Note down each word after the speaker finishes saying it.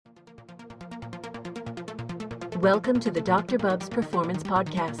Welcome to the Dr. Bubbs Performance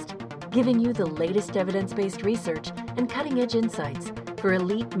Podcast, giving you the latest evidence-based research and cutting-edge insights for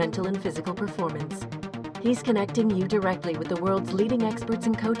elite mental and physical performance. He's connecting you directly with the world's leading experts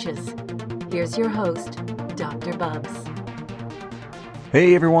and coaches. Here's your host, Dr. Bubbs.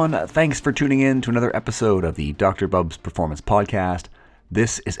 Hey everyone, thanks for tuning in to another episode of the Dr. Bubbs Performance Podcast.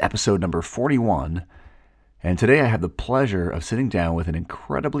 This is episode number 41, and today I have the pleasure of sitting down with an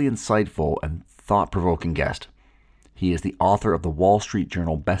incredibly insightful and thought-provoking guest. He is the author of the Wall Street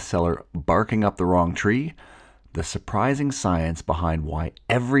Journal bestseller, Barking Up the Wrong Tree, the surprising science behind why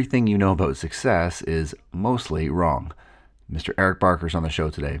everything you know about success is mostly wrong. Mr. Eric Barker is on the show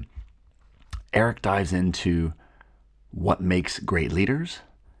today. Eric dives into what makes great leaders,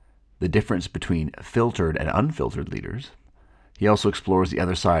 the difference between filtered and unfiltered leaders. He also explores the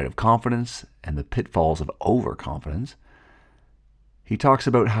other side of confidence and the pitfalls of overconfidence. He talks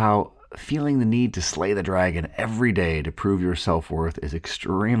about how feeling the need to slay the dragon every day to prove your self-worth is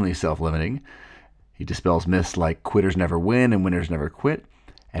extremely self-limiting. He dispels myths like quitters never win and winners never quit,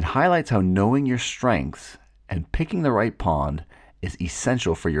 and highlights how knowing your strengths and picking the right pond is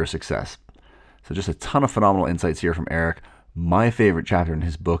essential for your success. So just a ton of phenomenal insights here from Eric. My favorite chapter in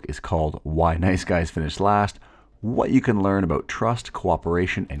his book is called Why Nice Guys Finish Last, what you can learn about trust,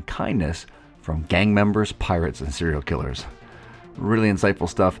 cooperation, and kindness from gang members, pirates, and serial killers. Really insightful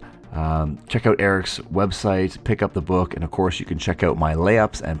stuff. Check out Eric's website, pick up the book, and of course you can check out my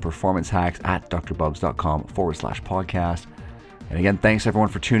layups and performance hacks at drbubbs.com/podcast. And again, thanks everyone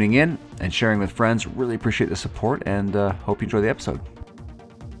for tuning in and sharing with friends. Really appreciate the support and hope you enjoy the episode.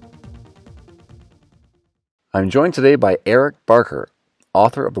 I'm joined today by Eric Barker,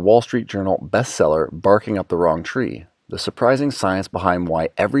 author of the Wall Street Journal bestseller, Barking Up the Wrong Tree, the surprising science behind why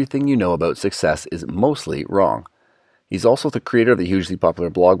everything you know about success is mostly wrong. He's also the creator of the hugely popular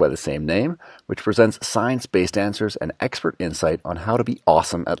blog by the same name, which presents science-based answers and expert insight on how to be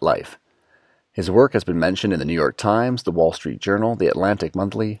awesome at life. His work has been mentioned in the New York Times, the Wall Street Journal, the Atlantic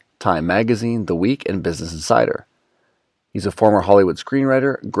Monthly, Time Magazine, The Week, and Business Insider. He's a former Hollywood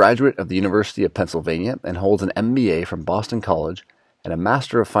screenwriter, graduate of the University of Pennsylvania, and holds an MBA from Boston College and a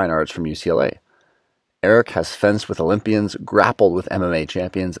Master of Fine Arts from UCLA. Eric has fenced with Olympians, grappled with MMA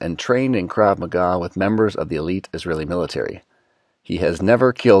champions, and trained in Krav Maga with members of the elite Israeli military. He has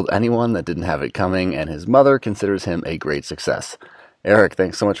never killed anyone that didn't have it coming, and his mother considers him a great success. Eric,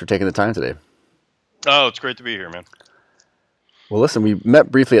 thanks so much for taking the time today. Oh, it's great to be here, man. Well, listen, we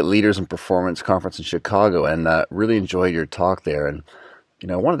met briefly at Leaders in Performance Conference in Chicago, and really enjoyed your talk there. And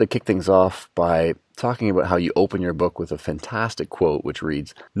I wanted to kick things off by talking about how you open your book with a fantastic quote, which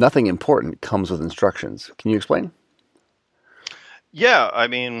reads, "Nothing important comes with instructions." Can you explain? Yeah, I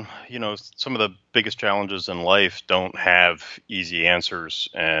mean, some of the biggest challenges in life don't have easy answers.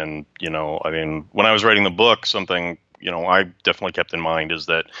 And, when I was writing the book, something, I definitely kept in mind is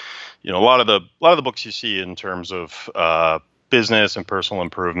that, a lot of the books you see in terms of business and personal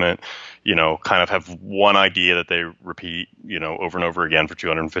improvement, kind of have one idea that they repeat, over and over again for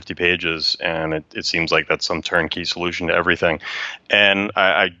 250 pages. And it seems like that's some turnkey solution to everything. And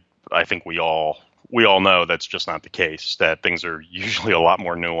I think we all know that's just not the case, that things are usually a lot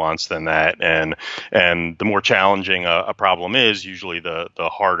more nuanced than that. And the more challenging a problem is, usually the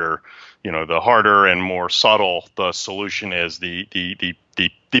harder, the harder and more subtle the solution is. The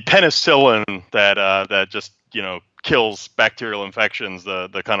penicillin that just, kills bacterial infections,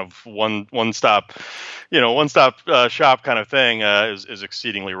 the kind of one stop shop kind of thing is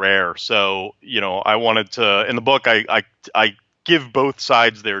exceedingly rare. So, I wanted to, in the book, I give both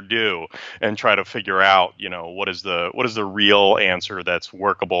sides their due and try to figure out, what is the real answer that's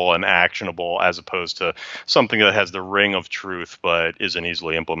workable and actionable, as opposed to something that has the ring of truth but isn't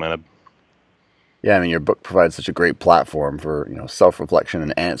easily implemented. Yeah, I mean, your book provides such a great platform for, self-reflection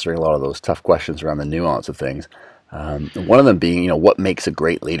and answering a lot of those tough questions around the nuance of things. One of them being, what makes a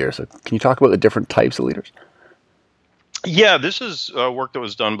great leader? So can you talk about the different types of leaders? Yeah, this is work that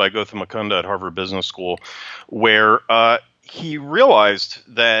was done by Gautam Mukunda at Harvard Business School, where he realized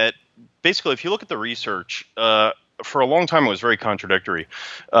that basically, if you look at the research, for a long time it was very contradictory.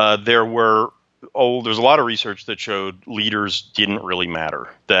 There's a lot of research that showed leaders didn't really matter.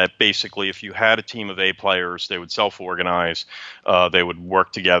 That basically, if you had a team of A players, they would self-organize, they would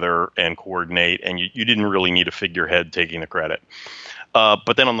work together and coordinate, and you didn't really need a figurehead taking the credit.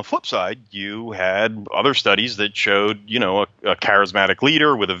 But then on the flip side, you had other studies that showed, a charismatic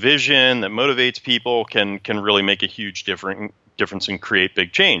leader with a vision that motivates people can really make a huge difference and create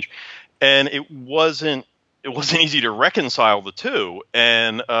big change. And it wasn't easy to reconcile the two.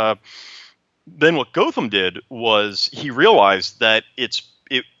 And then what Gautam did was he realized that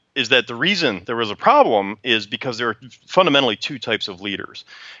is that the reason there was a problem is because there are fundamentally two types of leaders.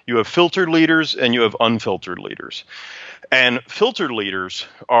 You have filtered leaders and you have unfiltered leaders. And filtered leaders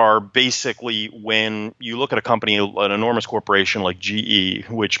are basically when you look at a company, an enormous corporation like GE,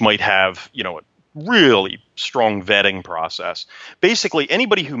 which might have, a really strong vetting process. Basically,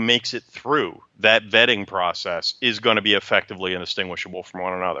 anybody who makes it through that vetting process is going to be effectively indistinguishable from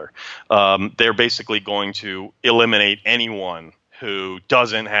one another. They're basically going to eliminate anyone who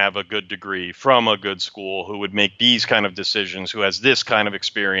doesn't have a good degree from a good school, who would make these kind of decisions, who has this kind of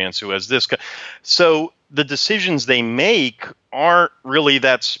experience, who has this. So the decisions they make aren't really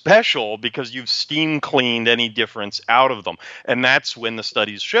that special because you've steam cleaned any difference out of them. And that's when the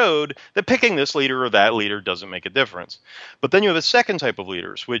studies showed that picking this leader or that leader doesn't make a difference. But then you have a second type of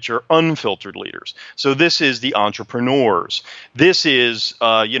leaders, which are unfiltered leaders. So this is the entrepreneurs. This is,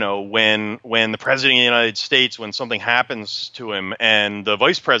 when the president of the United States, when something happens to him and the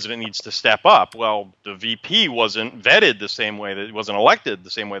vice president needs to step up, well, the VP wasn't vetted the same way, that wasn't elected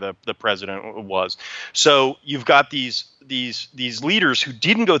the same way that the president was. So you've got these leaders who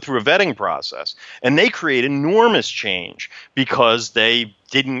didn't go through a vetting process, and they create enormous change because they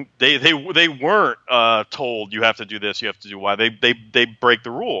weren't told you have to do this, you have to do Y. They break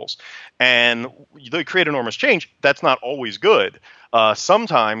the rules, and they create enormous change. That's not always good.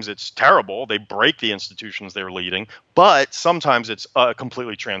 Sometimes it's terrible. They break the institutions they're leading, but sometimes it's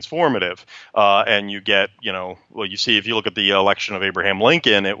completely transformative. And you get, you see, if you look at the election of Abraham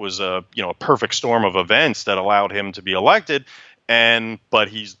Lincoln, it was a perfect storm of events that allowed him to be elected. But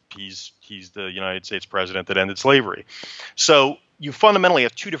he's the United States president that ended slavery. So you fundamentally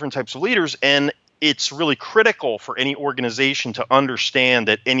have two different types of leaders, and it's really critical for any organization to understand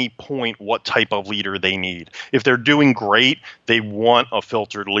at any point what type of leader they need. If they're doing great, they want a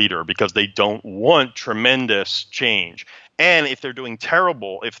filtered leader because they don't want tremendous change. And if they're doing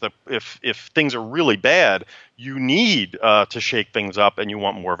terrible, if things are really bad, you need to shake things up, and you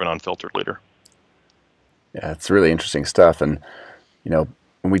want more of an unfiltered leader. Yeah, it's really interesting stuff. And when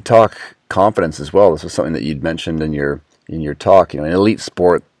we talk confidence as well, this was something that you'd mentioned in your talk. In elite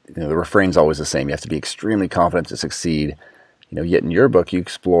sport, the refrain's always the same. You have to be extremely confident to succeed. Yet in your book, you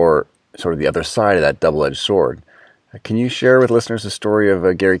explore sort of the other side of that double-edged sword. Can you share with listeners the story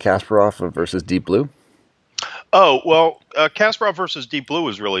of Garry Kasparov versus Deep Blue? Oh, well, Kasparov versus Deep Blue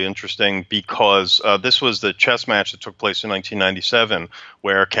was really interesting because this was the chess match that took place in 1997,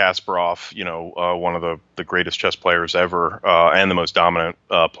 where Kasparov, one of the greatest chess players ever and the most dominant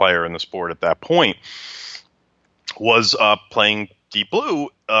player in the sport at that point, was playing Deep Blue,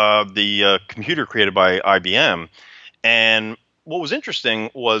 the computer created by IBM. And what was interesting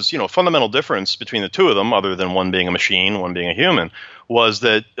was, a fundamental difference between the two of them, other than one being a machine, one being a human, was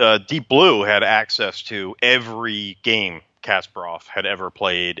that Deep Blue had access to every game Kasparov had ever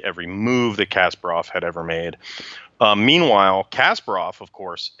played, every move that Kasparov had ever made. Meanwhile, Kasparov, of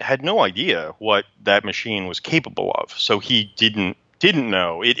course, had no idea what that machine was capable of. So he didn't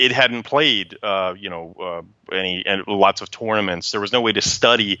know. It hadn't played, lots of tournaments. There was no way to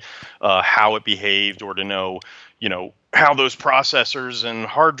study how it behaved or to know, how those processors and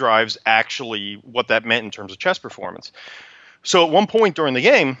hard drives actually, what that meant in terms of chess performance. So at one point during the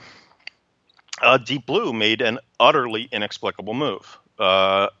game, Deep Blue made an utterly inexplicable move.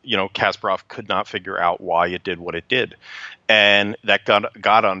 Kasparov could not figure out why it did what it did, and that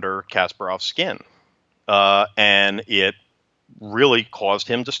got under Kasparov's skin, and it really caused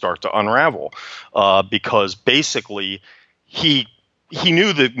him to start to unravel, because basically he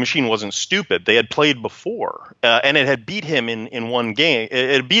knew the machine wasn't stupid. They had played before, and it had beat him in one game.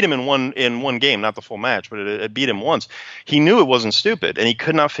 It had beat him in one game, not the full match, but it had beat him once. He knew it wasn't stupid, and he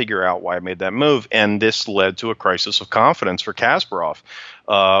could not figure out why it made that move. And this led to a crisis of confidence for Kasparov,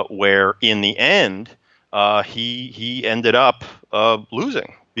 where in the end he ended up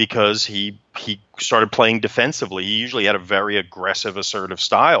losing. Because he started playing defensively. He usually had a very aggressive, assertive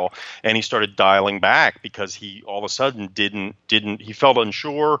style, and he started dialing back because he all of a sudden he felt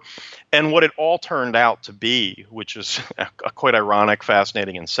unsure. And what it all turned out to be, which is quite ironic,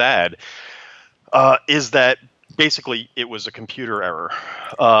 fascinating, and sad, is that basically it was a computer error.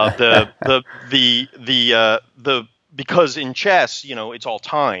 Because in chess, it's all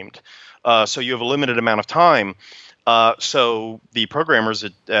timed, so you have a limited amount of time. So the programmers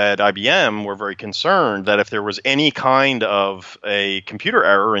at IBM were very concerned that if there was any kind of a computer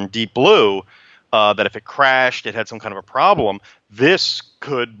error in Deep Blue, that if it crashed, it had some kind of a problem, this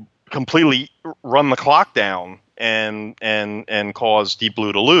could completely run the clock down and cause Deep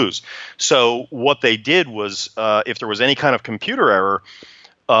Blue to lose. So what they did was, if there was any kind of computer error,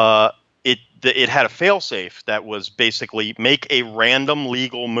 it had a failsafe that was basically make a random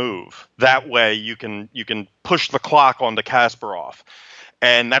legal move. That way you can push the clock onto Kasparov,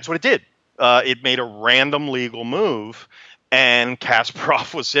 and that's what it did. It made a random legal move, and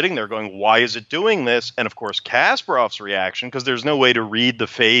Kasparov was sitting there going, "Why is it doing this?" And of course, Kasparov's reaction, because there's no way to read the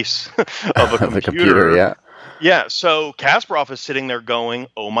face of a computer. The computer, yeah. Yeah, so Kasparov is sitting there going,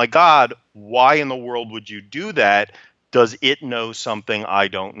 "Oh my God, why in the world would you do that? Does it know something I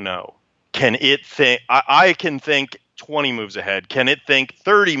don't know? Can it think? I can think 20 moves ahead. Can it think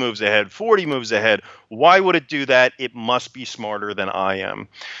 30 moves ahead, 40 moves ahead? Why would it do that? It must be smarter than I am."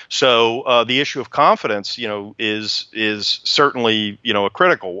 So the issue of confidence, is certainly, a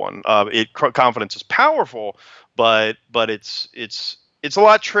critical one. Confidence is powerful, but it's a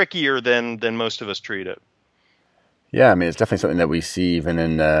lot trickier than most of us treat it. Yeah, I mean, it's definitely something that we see even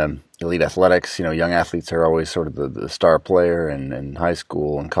in elite athletics. Young athletes are always sort of the star player in high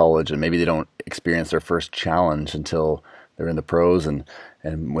school and college, and maybe they don't experience their first challenge until they're in the pros. And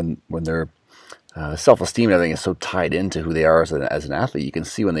when their self-esteem and everything is so tied into who they are as an athlete, you can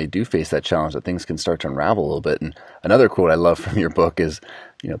see when they do face that challenge that things can start to unravel a little bit. And another quote I love from your book is,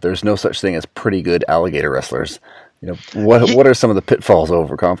 there's no such thing as pretty good alligator wrestlers. What are some of the pitfalls of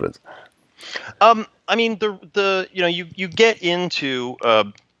overconfidence? I mean, you get into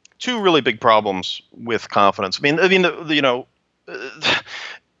two really big problems with confidence.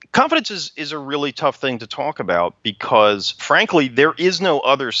 Confidence is a really tough thing to talk about because, frankly, there is no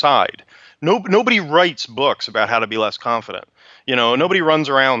other side. Nobody writes books about how to be less confident. Nobody runs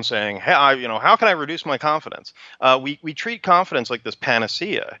around saying, "Hey, how can I reduce my confidence?" We treat confidence like this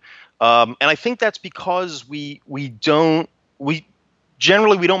panacea, and I think that's because we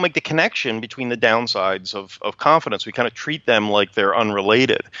generally don't make the connection between the downsides of confidence. We kind of treat them like they're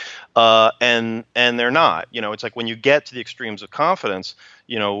unrelated, and they're not. It's like when you get to the extremes of confidence,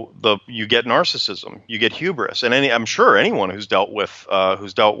 you get narcissism, you get hubris, and I'm sure anyone who's dealt with the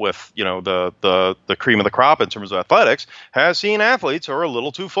cream of the crop in terms of athletics has seen athletes who are a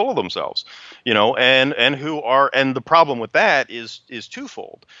little too full of themselves, and the problem with that is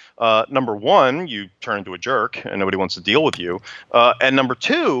twofold. Number one, you turn into a jerk and nobody wants to deal with you, and number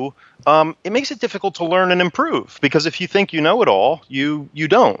two, it makes it difficult to learn and improve, because if you think you know it all, you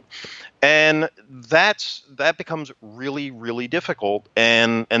don't. And that becomes really, really difficult.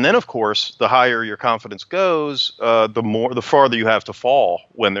 And then, of course, the higher your confidence goes, the farther you have to fall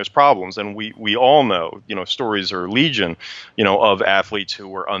when there's problems. And we all know, stories are legion, of athletes who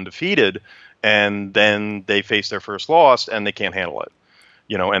were undefeated, and then they face their first loss and they can't handle it,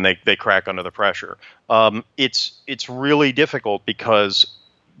 and they crack under the pressure. It's really difficult because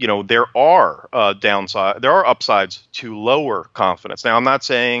there are upsides to lower confidence. Now, I'm not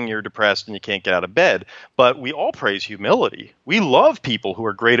saying you're depressed and you can't get out of bed, but we all praise humility. We love people who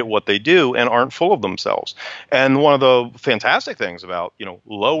are great at what they do and aren't full of themselves. And one of the fantastic things about,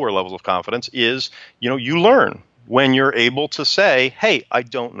 lower levels of confidence is, you learn when you're able to say, "Hey, I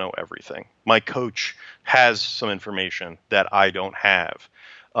don't know everything. My coach has some information that I don't have."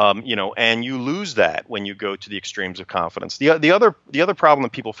 And you lose that when you go to the extremes of confidence. The other problem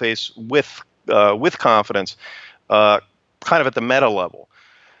that people face with confidence, kind of at the meta level,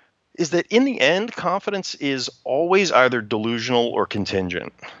 is that in the end, confidence is always either delusional or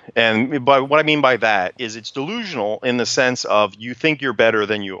contingent. And what I mean by that is it's delusional in the sense of you think you're better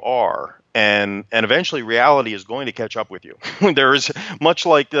than you are. And eventually reality is going to catch up with you. There is much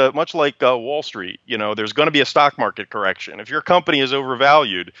like Wall Street, there's going to be a stock market correction. If your company is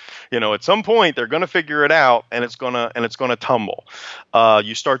overvalued, at some point they're going to figure it out, and it's going to tumble.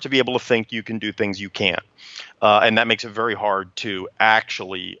 You start to be able to think you can do things you can't. And that makes it very hard to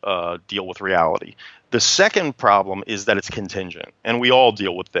actually deal with reality. The second problem is that it's contingent, and we all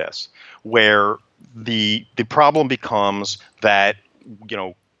deal with this, where the problem becomes that,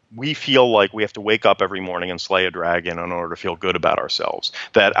 we feel like we have to wake up every morning and slay a dragon in order to feel good about ourselves,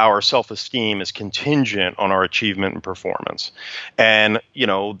 that our self-esteem is contingent on our achievement and performance. And,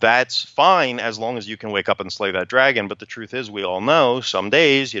 that's fine as long as you can wake up and slay that dragon. But the truth is, we all know some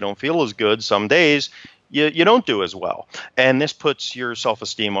days you don't feel as good. Some days you don't do as well. And this puts your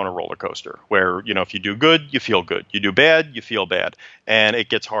self-esteem on a roller coaster where, if you do good, you feel good. You do bad, you feel bad. And it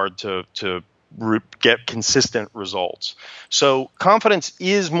gets hard to get consistent results. So confidence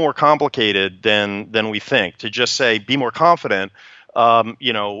is more complicated than we think. To just say be more confident,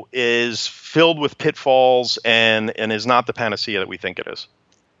 is filled with pitfalls and is not the panacea that we think it is.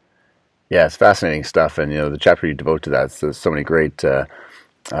 Yeah, it's fascinating stuff, and the chapter you devote to that, there's so many great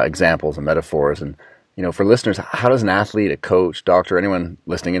examples and metaphors. And for listeners, how does an athlete, a coach, doctor, anyone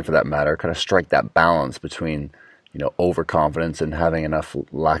listening in for that matter, kind of strike that balance between overconfidence and having enough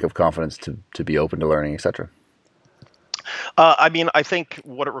lack of confidence to be open to learning, etc.? I mean, I think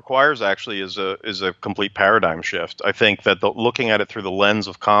what it requires actually is a complete paradigm shift. I think that looking at it through the lens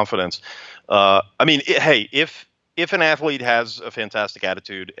of confidence. Hey, if an athlete has a fantastic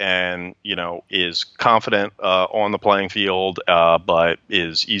attitude and is confident on the playing field, but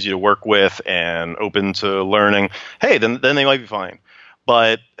is easy to work with and open to learning, hey, then they might be fine.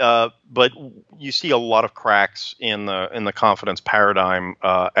 But you see a lot of cracks in the confidence paradigm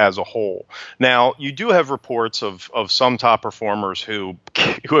as a whole. Now, you do have reports of some top performers who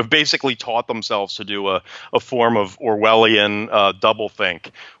have basically taught themselves to do a form of Orwellian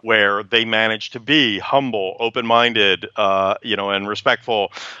doublethink, where they manage to be humble, open-minded, and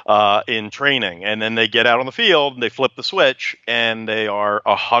respectful in training, and then they get out on the field and they flip the switch and they are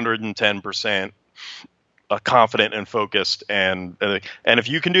 110%. Confident and focused, and if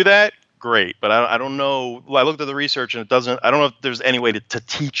you can do that, great. But I don't know. I looked at the research and it doesn't. I don't know if there's any way to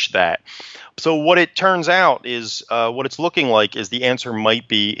teach that. So what it turns out is what it's looking like is the answer might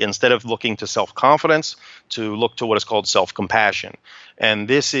be, instead of looking to self-confidence, to look to what is called self-compassion. And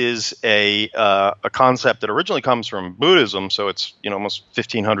this is a concept that originally comes from Buddhism, so it's almost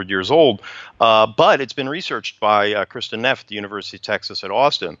 1,500 years old, but it's been researched by Kristen Neff at the University of Texas at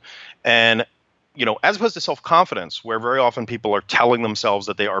Austin, and as opposed to self-confidence, where very often people are telling themselves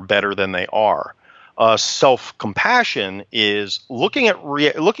that they are better than they are. Self-compassion is looking at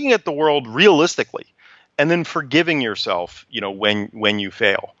the world realistically, and then forgiving yourself, when you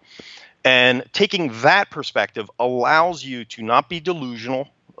fail. And taking that perspective allows you to not be delusional,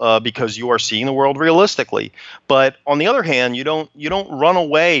 because you are seeing the world realistically. But on the other hand, you don't run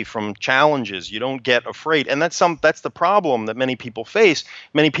away from challenges. You don't get afraid, and that's the problem that many people face.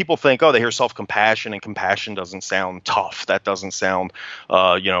 Many people think, they hear self-compassion, and compassion doesn't sound tough. That doesn't sound,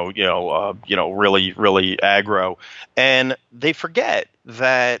 really, really aggro, and they forget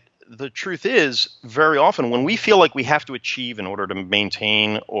that the truth is, very often when we feel like we have to achieve in order to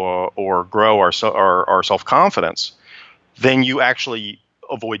maintain or grow our self-confidence, then you actually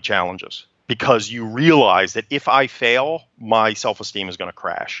avoid challenges, because you realize that if I fail, my self-esteem is going to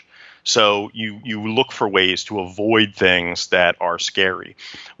crash. So you look for ways to avoid things that are scary.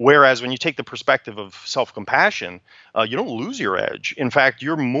 Whereas when you take the perspective of self-compassion, you don't lose your edge. In fact,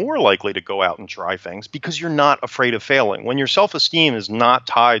 you're more likely to go out and try things because you're not afraid of failing. When your self-esteem is not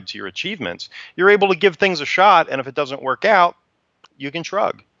tied to your achievements, you're able to give things a shot, and if it doesn't work out, you can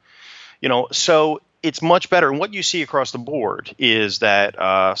shrug. So it's much better. And what you see across the board is that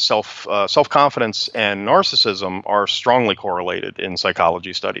self-confidence and narcissism are strongly correlated in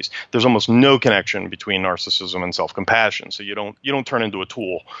psychology studies. There's almost no connection between narcissism and self-compassion. So you don't turn into a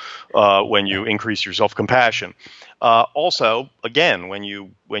tool when you increase your self-compassion. Also, again, when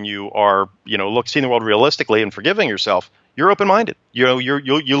you are seeing the world realistically and forgiving yourself, you're open-minded.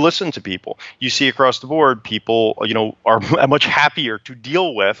 You listen to people. You see across the board, people are much happier to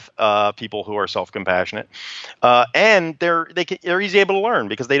deal with people who are self-compassionate, and they're easy able to learn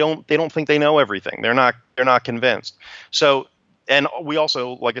because they don't think they know everything. They're not convinced. So, and we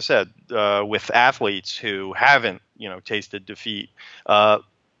also, like I said, with athletes who haven't tasted defeat,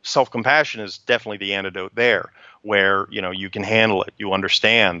 self-compassion is definitely the antidote there, where you can handle it. You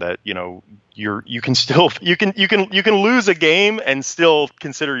understand that you can lose a game and still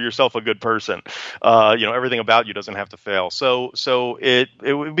consider yourself a good person. Everything about you doesn't have to fail. So it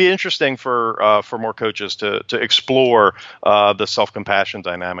would be interesting for more coaches to explore the self-compassion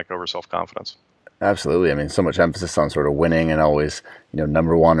dynamic over self-confidence. Absolutely. I mean, so much emphasis on sort of winning and always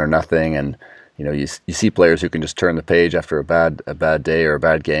number one or nothing, and you see players who can just turn the page after a bad day or a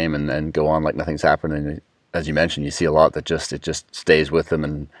bad game and go on like nothing's happened. And as you mentioned, you see a lot that it just stays with them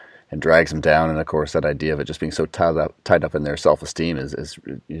and drags them down. And of course, that idea of it just being so tied up in their self-esteem is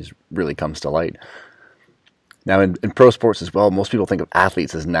really comes to light. Now, in pro sports as well, most people think of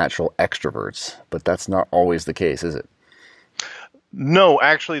athletes as natural extroverts, but that's not always the case, is it? No,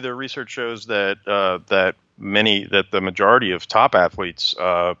 actually, the research shows that the majority of top athletes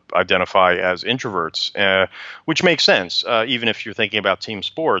identify as introverts, which makes sense, even if you're thinking about team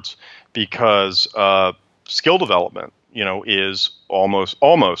sports, because skill development, is almost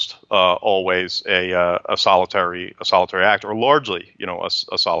always a solitary act, or largely,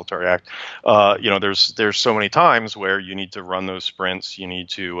 a solitary act. There's so many times where you need to run those sprints, you need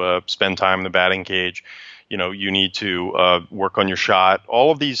to spend time in the batting cage. You need to work on your shot.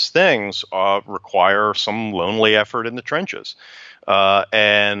 All of these things require some lonely effort in the trenches.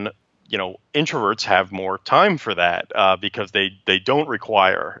 And introverts have more time for that because they don't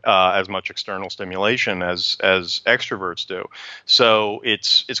require as much external stimulation as extroverts do. So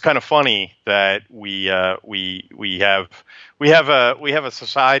it's kind of funny that we have a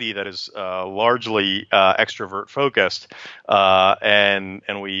society that is largely extrovert focused,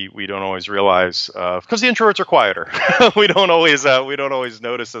 and we don't always realize because the introverts are quieter. We don't always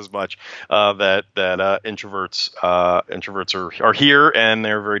notice as much that introverts are here, and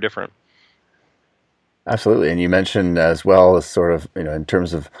they're very different. Absolutely. And you mentioned as well as sort of, in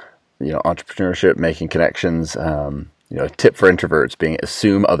terms of, entrepreneurship, making connections, a tip for introverts being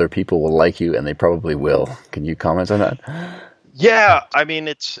assume other people will like you, and they probably will. Can you comment on that? Yeah, I mean,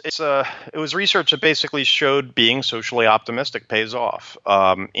 it was research that basically showed being socially optimistic pays off.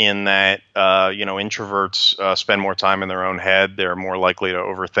 In that introverts spend more time in their own head, they're more likely to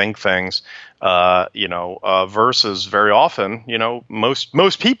overthink things. Versus very often,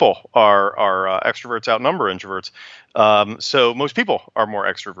 most people are extroverts outnumber introverts. So most people are more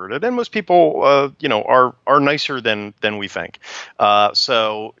extroverted, and most people, are nicer than we think.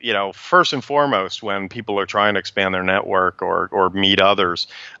 So first and foremost, when people are trying to expand their network or meet others,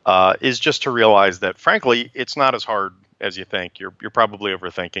 is just to realize that, frankly, it's not as hard as you think. You're probably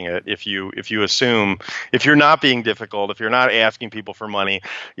overthinking it. If you assume, if you're not being difficult, if you're not asking people for money,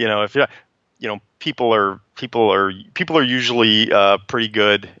 if you're people are usually pretty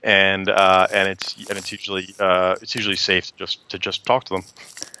good, and it's usually safe to just talk to them.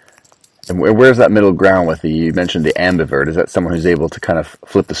 And where's that middle ground with you mentioned the ambivert? Is that someone who's able to kind of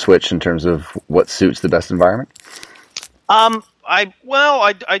flip the switch in terms of what suits the best environment? I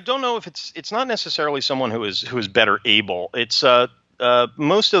don't know if it's not necessarily someone who is better able. It's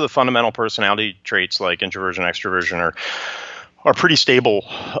most of the fundamental personality traits like introversion, extroversion are pretty stable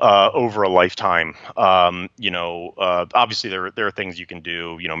over a lifetime. Obviously there are things you can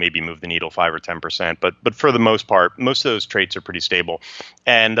do, maybe move the needle 5 or 10%, but for the most part, most of those traits are pretty stable.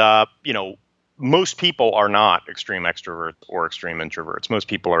 And most people are not extreme extroverts or extreme introverts. Most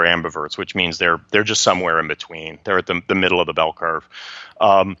people are ambiverts, which means they're just somewhere in between. They're at the middle of the bell curve.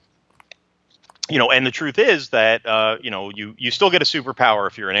 And the truth is that you still get a superpower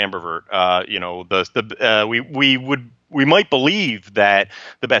if you're an ambivert. We might believe that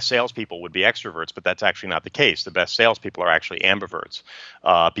the best salespeople would be extroverts, but that's actually not the case. The best salespeople are actually ambiverts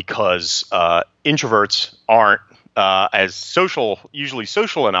because introverts aren't usually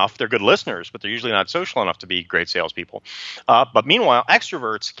social enough. They're good listeners, but they're usually not social enough to be great salespeople. But meanwhile,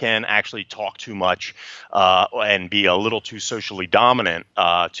 extroverts can actually talk too much and be a little too socially dominant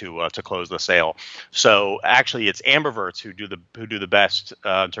to close the sale. So actually, it's ambiverts who do the best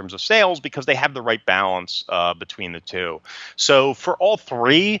in terms of sales because they have the right balance between the two. So for all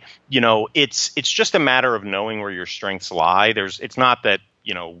three, it's just a matter of knowing where your strengths lie. It's not that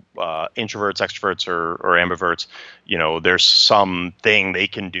introverts, extroverts, or ambiverts, there's something they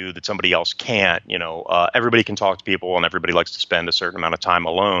can do that somebody else can't. Everybody can talk to people, and everybody likes to spend a certain amount of time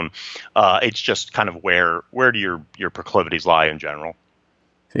alone. It's just kind of where do your proclivities lie in general.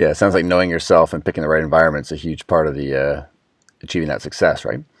 Yeah, it sounds like knowing yourself and picking the right environment is a huge part of the achieving that success,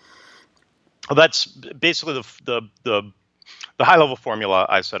 right? Well, that's basically the high level formula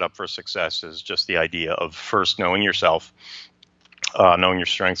I set up for success is just the idea of first knowing yourself. Knowing your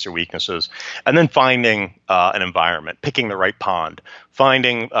strengths, your weaknesses, and then finding an environment, picking the right pond,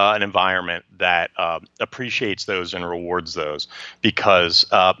 finding an environment that appreciates those and rewards those, because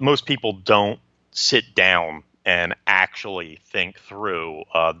most people don't sit down and actually think through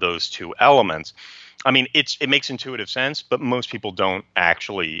those two elements. I mean, it makes intuitive sense, but most people don't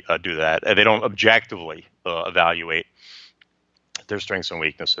actually do that. They don't objectively evaluate their strengths and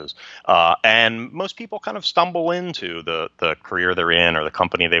weaknesses. And most people kind of stumble into the career they're in or the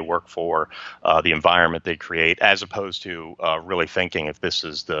company they work for, the environment they create, as opposed to really thinking if this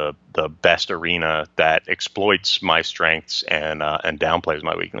is the best arena that exploits my strengths and downplays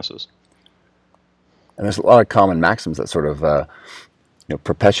my weaknesses. And there's a lot of common maxims that sort of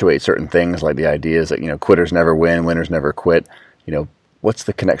perpetuate certain things, like the ideas that quitters never win, winners never quit. What's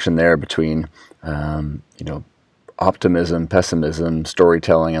the connection there between optimism, pessimism,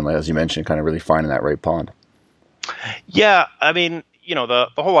 storytelling, and, as you mentioned, kind of really finding that right pond? Yeah, I mean, the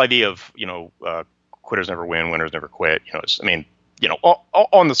whole idea of quitters never win, winners never quit.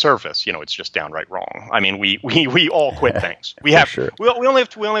 On the surface, it's just downright wrong. I mean, we all quit things. We only have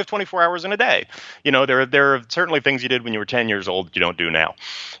 24 hours in a day. There are certainly things you did when you were 10 years old that you don't do now.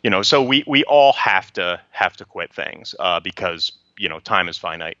 So we all have to quit things because time is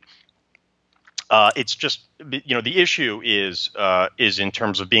finite. It's just the issue is in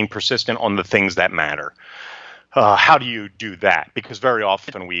terms of being persistent on the things that matter. how do you do that? Because very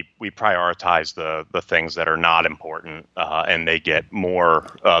often we prioritize the things that are not important, and they get more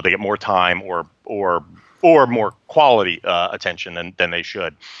time or more quality attention than they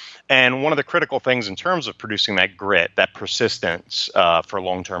should. And one of the critical things in terms of producing that grit, that persistence for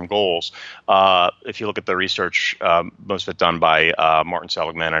long-term goals, if you look at the research, most of it done by Martin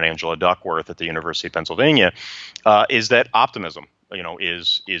Seligman and Angela Duckworth at the University of Pennsylvania, is that optimism,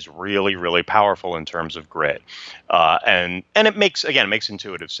 is really, really powerful in terms of grit. And it makes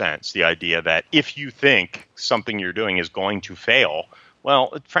intuitive sense. The idea that if you think something you're doing is going to fail,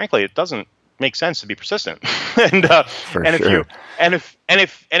 well, frankly, it doesn't make sense to be persistent. and sure.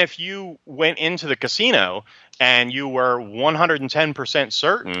 if you went into the casino and you were 110%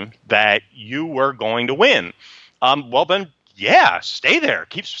 certain that you were going to win, well then, yeah, stay there.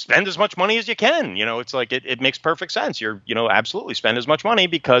 Spend as much money as you can. It's like it makes perfect sense. You're absolutely spend as much money,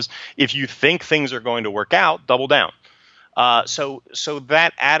 because if you think things are going to work out, double down. So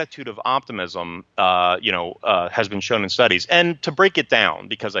that attitude of optimism, has been shown in studies. And to break it down,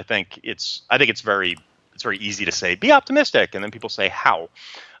 because I think it's very easy to say be optimistic, and then people say how.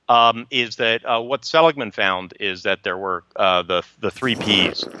 Is that what Seligman found is that there were the three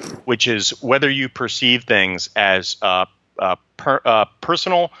P's, which is whether you perceive things as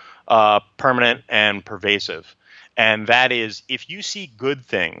personal, permanent, and pervasive. And that is, if you see good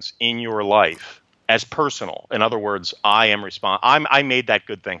things in your life as personal, in other words, I made that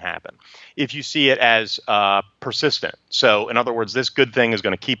good thing happen. If you see it as persistent, so in other words, this good thing is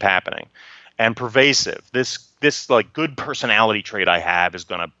going to keep happening, and pervasive, this like good personality trait I have is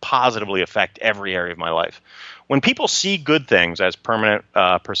going to positively affect every area of my life. When people see good things as permanent,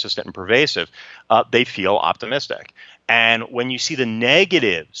 persistent, and pervasive, they feel optimistic. And when you see the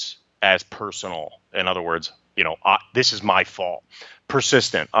negatives as personal, in other words, this is my fault,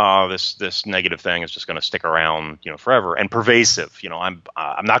 persistent, this negative thing is just going to stick around, forever, and pervasive, I'm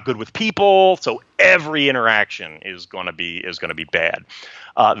not good with people, so every interaction is going to be bad.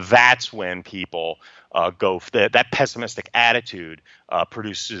 That's when people that pessimistic attitude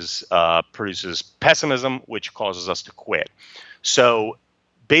produces pessimism, which causes us to quit. So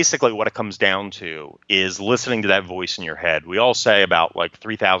basically what it comes down to is listening to that voice in your head. We all say about like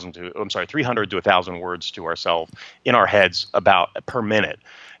 300 to 1,000 words to ourselves in our heads per minute.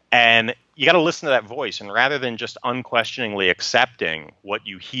 And you got to listen to that voice. And rather than just unquestioningly accepting what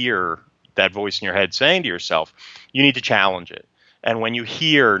you hear that voice in your head saying to yourself, you need to challenge it. And when you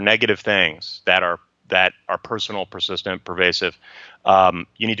hear negative things that are personal, persistent, pervasive,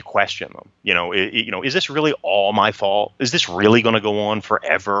 you need to question them. Is this really all my fault? Is this really going to go on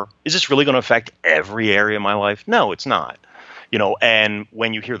forever? Is this really going to affect every area of my life? No, it's not. And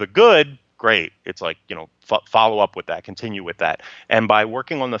when you hear the good, great. It's like, follow up with that, continue with that. And by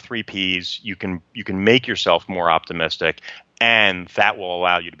working on the three Ps, you can make yourself more optimistic, and that will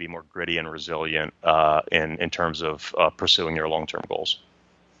allow you to be more gritty and resilient in terms of pursuing your long-term goals.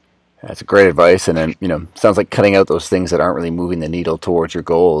 That's great advice. And then, sounds like cutting out those things that aren't really moving the needle towards your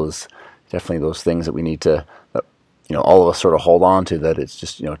goal is definitely those things that we need to, all of us sort of hold on to, that it's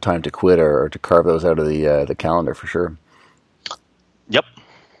just, time to quit or to carve those out of the calendar for sure. Yep.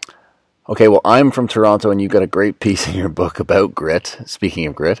 Okay, well, I'm from Toronto, and you've got a great piece in your book about grit, speaking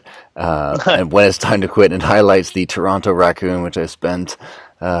of grit, and when it's time to quit, and it highlights the Toronto raccoon, which I spent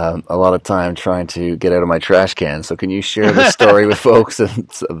a lot of time trying to get out of my trash can. So can you share the story with folks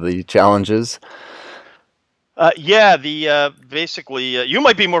of the challenges? Basically, you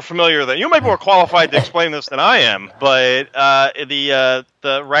might be more qualified to explain this than I am, but the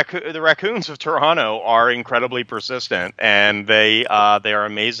raccoons of Toronto are incredibly persistent, and they are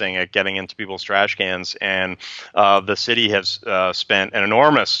amazing at getting into people's trash cans. And the city has spent an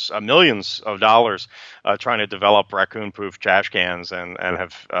enormous millions of dollars trying to develop raccoon-proof trash cans, and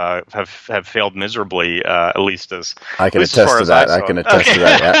have failed miserably, at least as I can attest to that. I can attest to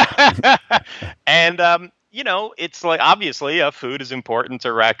that. Yeah. And it's like, obviously, food is important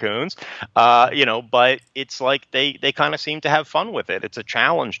to raccoons, but it's like they kind of seem to have fun with it. It's a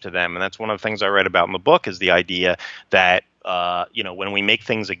challenge to them. And that's one of the things I read about in the book, is the idea that, when we make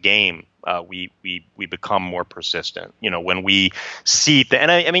things a game, we become more persistent. When we see,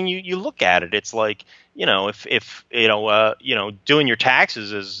 you look at it, it's like, if doing your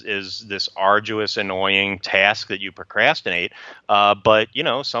taxes is this arduous, annoying task that you procrastinate, but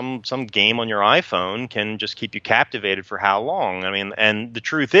some game on your iPhone can just keep you captivated for how long? And the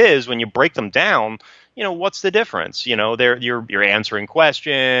truth is, when you break them down, what's the difference? You're answering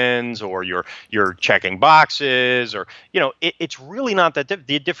questions, or you're checking boxes, or it's really not that.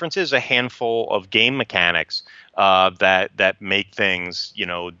 The difference is a handful of game mechanics that make things,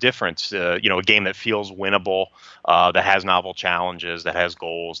 different. A game that feels winnable, that has novel challenges, that has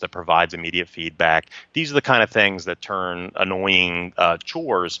goals, that provides immediate feedback. These are the kind of things that turn annoying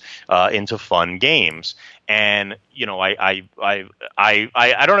chores into fun games. And I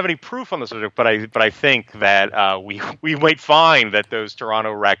don't have any proof on the subject, but I think that we might find that those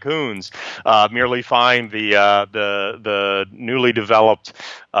Toronto raccoons merely find the newly developed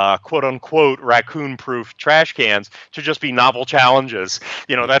quote unquote raccoon-proof trash cans to just be novel challenges.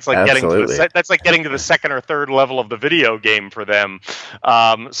 That's like Absolutely. getting to the second or third level of the video game for them.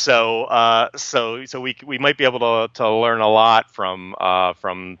 So we might be able to learn a lot from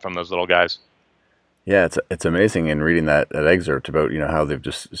those little guys. Yeah, it's amazing in reading that excerpt about how they've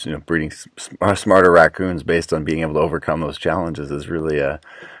just breeding smarter raccoons based on being able to overcome those challenges is really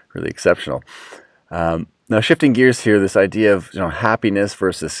really exceptional. Now shifting gears here, this idea of happiness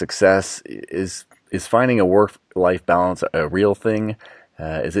versus success is finding a work-life balance a real thing?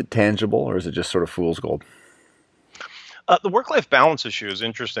 Is it tangible, or is it just sort of fool's gold? The work-life balance issue is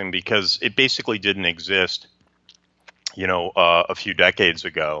interesting because it basically didn't exist, a few decades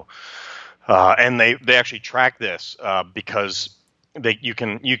ago. And they actually track this because they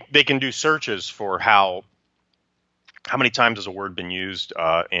can do searches for how many times has a word been used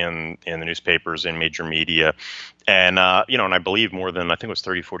in the newspapers, in major media, and and I believe more than, I think it was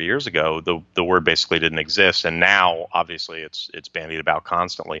 30, 40 years ago, the word basically didn't exist, and now obviously it's bandied about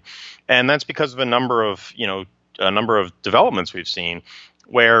constantly, and that's because of a number of developments we've seen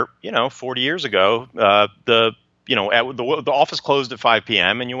where 40 years ago the office closed at 5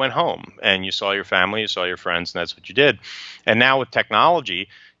 p.m. and you went home and you saw your family, you saw your friends, and that's what you did. And now with technology,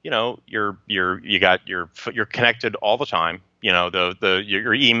 you're connected all the time.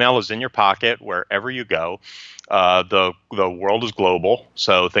 Your email is in your pocket wherever you go. The world is global,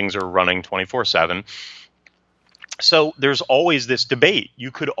 so things are running 24/7. So there's always this debate.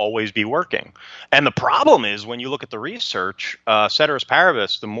 You could always be working. And the problem is, when you look at the research, ceteris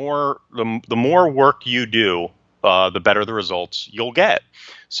paribus, the more work you do, the better the results you'll get.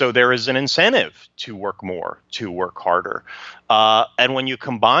 So there is an incentive to work more, to work harder. And when you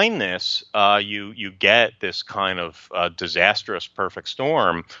combine this, you get this kind of disastrous perfect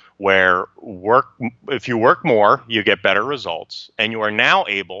storm where if you work more, you get better results. And you are now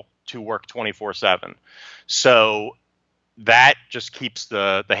able to work 24/7. So that just keeps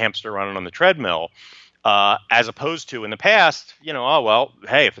the hamster running on the treadmill. As opposed to in the past, oh, well,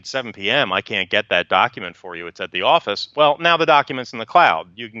 hey, if it's 7 p.m., I can't get that document for you. It's at the office. Well, now the document's in the cloud.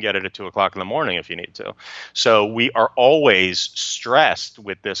 You can get it at 2 o'clock in the morning if you need to. So we are always stressed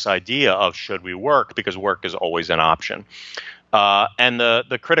with this idea of should we work, because work is always an option. And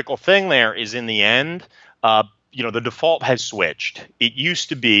the critical thing there is, in the end, the default has switched. It used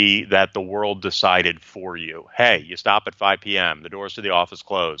to be that the world decided for you. Hey, you stop at 5 p.m., the doors to the office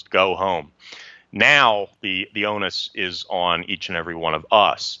closed, go home. Now the onus is on each and every one of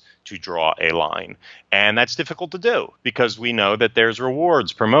us to draw a line. And that's difficult to do because we know that there's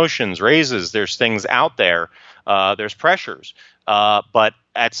rewards, promotions, raises, there's things out there, there's pressures. But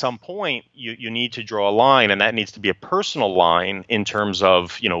at some point you need to draw a line, and that needs to be a personal line in terms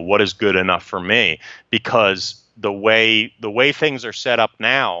of, what is good enough for me, because the way things are set up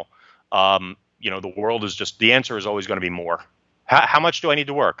now, the world is just, the answer is always going to be more. How much do I need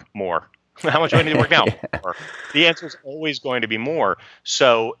to work? More. How much do I need to work now? More. The answer is always going to be more.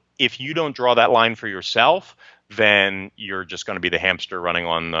 So if you don't draw that line for yourself, then you're just going to be the hamster running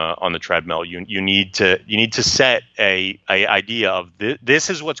on the treadmill. You need to set a idea of this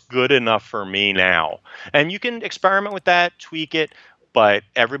is what's good enough for me now, and you can experiment with that, tweak it, but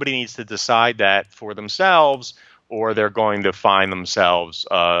everybody needs to decide that for themselves, or they're going to find themselves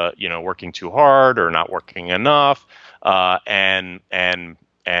working too hard or not working enough, and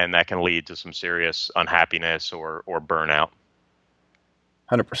that can lead to some serious unhappiness or burnout.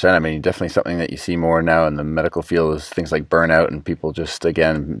 100%. I mean, definitely something that you see more now in the medical field is things like burnout, and people just,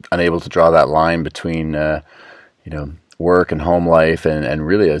 again, unable to draw that line between, work and home life, and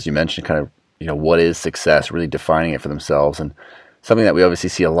really, as you mentioned, kind of, what is success, really defining it for themselves. And something that we obviously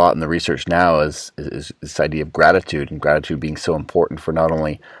see a lot in the research now is this idea of gratitude, and gratitude being so important for not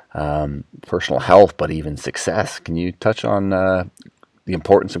only personal health, but even success. Can you touch on the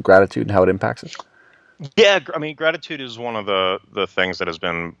importance of gratitude and how it impacts us? Yeah, I mean, gratitude is one of the things that has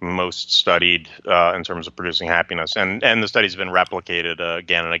been most studied in terms of producing happiness, and the studies have been replicated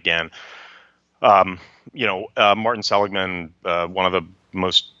again and again. Martin Seligman, one of the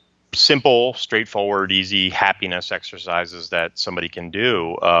most simple, straightforward, easy happiness exercises that somebody can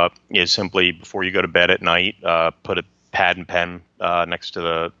do is simply, before you go to bed at night, put a pad and pen next to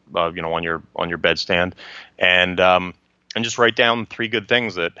the on your bedstand, and just write down 3 good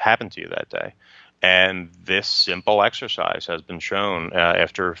things that happened to you that day. And this simple exercise has been shown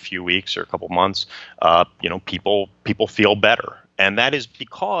after a few weeks or a couple months, people feel better, and that is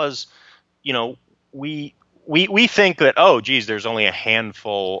because we think that, oh, geez, there's only a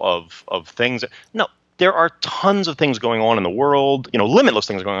handful of things. No, there are tons of things going on in the world, limitless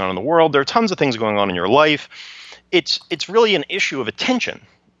things going on in the world. There are tons of things going on in your life. It's really an issue of attention,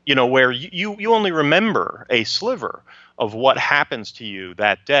 where you only remember a sliver of what happens to you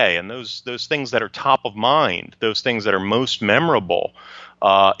that day. And those things that are top of mind, those things that are most memorable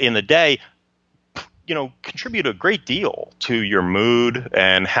in the day, contribute a great deal to your mood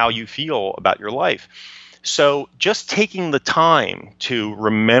and how you feel about your life. So just taking the time to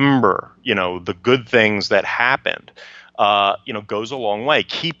remember, the good things that happened, goes a long way.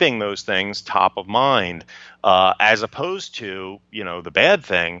 Keeping those things top of mind, as opposed to, the bad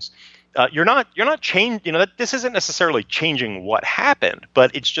things. You're not changing. This isn't necessarily changing what happened,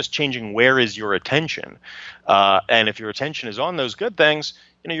 but it's just changing where is your attention. And if your attention is on those good things,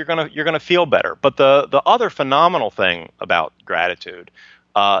 you're gonna feel better. But the other phenomenal thing about gratitude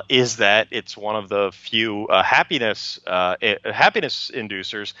is that it's one of the few happiness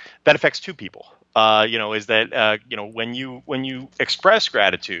inducers that affects 2 people. Is that when you express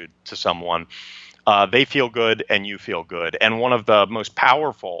gratitude to someone, they feel good and you feel good. And one of the most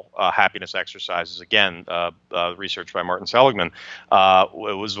powerful happiness exercises, again, research by Martin Seligman,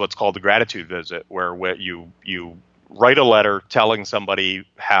 was what's called the gratitude visit, where you write a letter telling somebody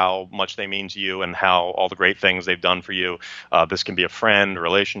how much they mean to you and how all the great things they've done for you. This can be a friend, a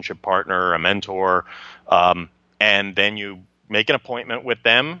relationship partner, a mentor, and then you make an appointment with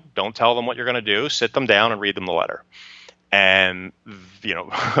them. Don't tell them what you're going to do. Sit them down and read them the letter. And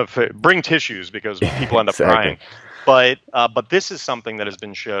bring tissues because people end up Exactly. crying. But this is something that has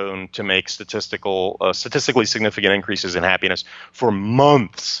been shown to make statistically significant increases in happiness for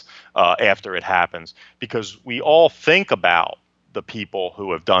months after it happens, because we all think about the people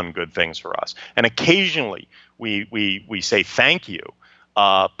who have done good things for us, and occasionally we say thank you.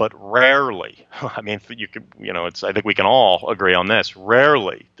 But rarely, I mean, I think we can all agree on this.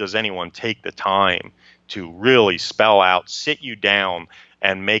 Rarely does anyone take the time to really spell out, sit you down,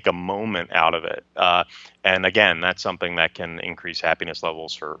 and make a moment out of it. And again, that's something that can increase happiness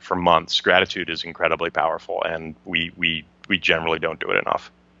levels for months. Gratitude is incredibly powerful, and we generally don't do it enough.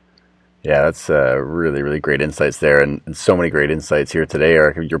 Yeah, that's really, really great insights there, and so many great insights here today,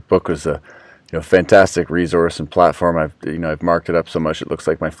 Eric. Your book was a fantastic resource and platform. I've marked it up so much it looks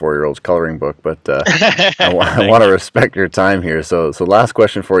like my 4-year-old's coloring book, but I want to respect your time here. So last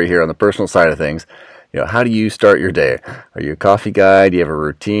question for you here on the personal side of things. How do you start your day? Are you a coffee guy? Do you have a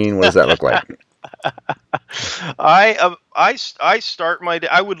routine? What does that look like? I start my day.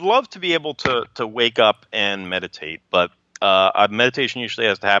 I would love to be able to wake up and meditate, but meditation usually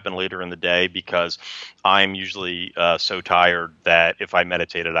has to happen later in the day because I'm usually so tired that if I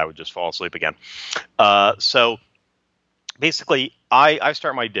meditated, I would just fall asleep again. So basically, I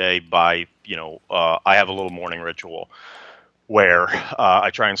start my day by, I have a little morning ritual where I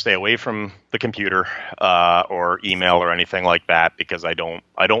try and stay away from the computer or email or anything like that, because I don't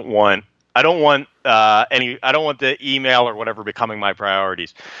want the email or whatever becoming my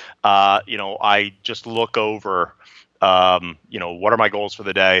priorities. I just look over, what are my goals for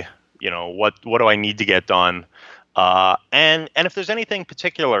the day? What do I need to get done? And if there's anything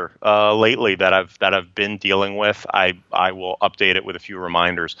particular lately that I've been dealing with, I will update it with a few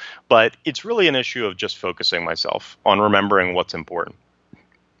reminders. But it's really an issue of just focusing myself on remembering what's important,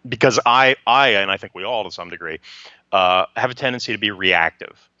 because I and I think we all to some degree have a tendency to be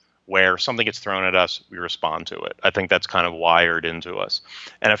reactive, where something gets thrown at us, we respond to it. I think that's kind of wired into us.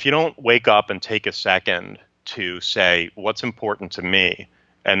 And if you don't wake up and take a second to say what's important to me,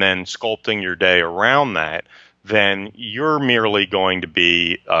 and then sculpting your day around that, then you're merely going to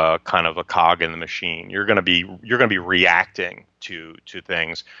be kind of a cog in the machine. You're going to be reacting to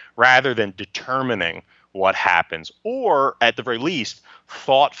things rather than determining what happens, or at the very least,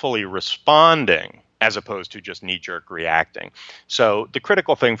 thoughtfully responding as opposed to just knee-jerk reacting. So the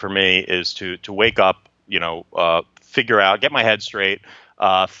critical thing for me is to wake up, figure out, get my head straight,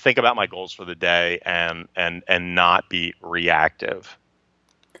 think about my goals for the day, and not be reactive.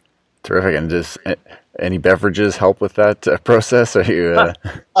 Terrific. And just any beverages help with that process? Are you? No,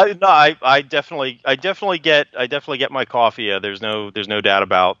 I definitely get my coffee. There's no doubt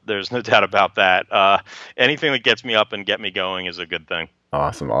about that. Anything that gets me up and get me going is a good thing.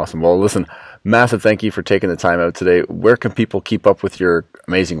 Awesome. Well, listen, massive thank you for taking the time out today. Where can people keep up with your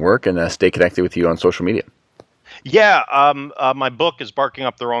amazing work and stay connected with you on social media? Yeah, my book is Barking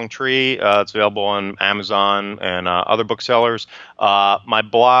Up the Wrong Tree. It's available on Amazon and other booksellers. My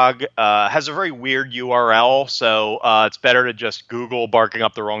blog has a very weird URL, so it's better to just Google Barking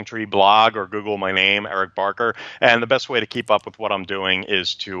Up the Wrong Tree blog or Google my name, Eric Barker. And the best way to keep up with what I'm doing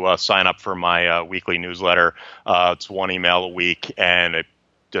is to sign up for my weekly newsletter. It's one email a week, and it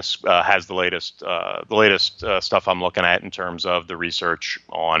just has the latest stuff I'm looking at in terms of the research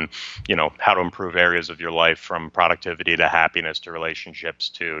on, how to improve areas of your life, from productivity to happiness to relationships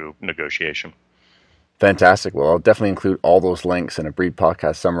to negotiation. Fantastic. Well, I'll definitely include all those links and a brief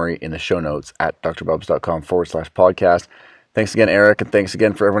podcast summary in the show notes at drbubs.com/podcast. Thanks again, Eric, and thanks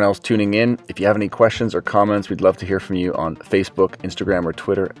again for everyone else tuning in. If you have any questions or comments, we'd love to hear from you on Facebook, Instagram, or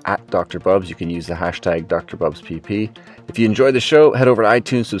Twitter at Dr. Bubs. You can use the hashtag DrBubsPP. If you enjoyed the show, head over to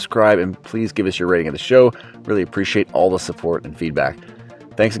iTunes, subscribe, and please give us your rating of the show. Really appreciate all the support and feedback.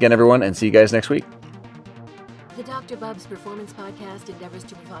 Thanks again, everyone, and see you guys next week. The Dr. Bubs Performance Podcast endeavors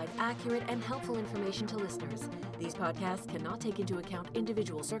to provide accurate and helpful information to listeners. These podcasts cannot take into account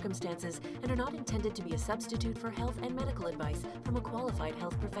individual circumstances and are not intended to be a substitute for health and medical advice from a qualified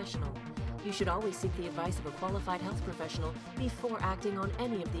health professional. You should always seek the advice of a qualified health professional before acting on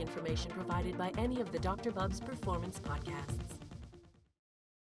any of the information provided by any of the Dr. Bubs Performance Podcasts.